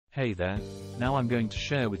Hey there, now I'm going to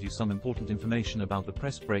share with you some important information about the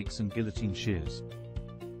press brakes and guillotine shears.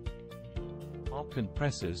 Arc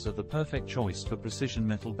presses are the perfect choice for precision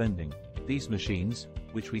metal bending. These machines,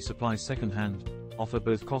 which we supply second-hand, offer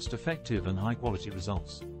both cost-effective and high-quality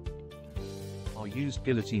results. Our used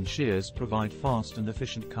guillotine shears provide fast and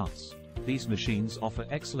efficient cuts. These machines offer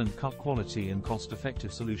excellent cut quality and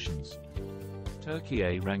cost-effective solutions.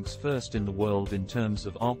 Turkey ranks first in the world in terms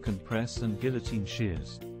of arc press and guillotine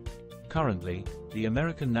shears. Currently, the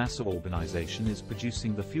American NASA organization is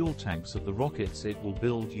producing the fuel tanks of the rockets it will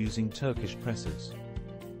build using Turkish presses.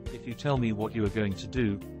 If you tell me what you are going to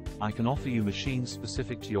do, I can offer you machines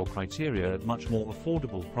specific to your criteria at much more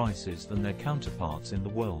affordable prices than their counterparts in the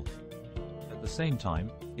world. At the same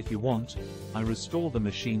time, if you want, I restore the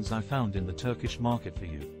machines I found in the Turkish market for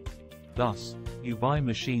you. Thus, you buy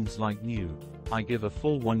machines like new. I give a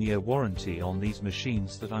full 1-year warranty on these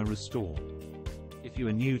machines that I restore. If you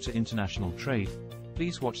are new to international trade,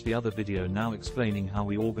 please watch the other video now explaining how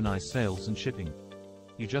we organize sales and shipping.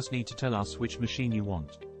 You just need to tell us which machine you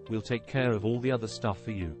want. We'll take care of all the other stuff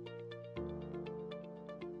for you.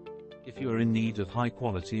 If you are in need of high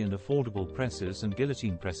quality and affordable presses and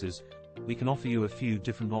guillotine presses, we can offer you a few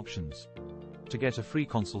different options. To get a free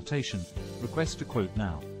consultation, request a quote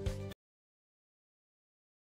now.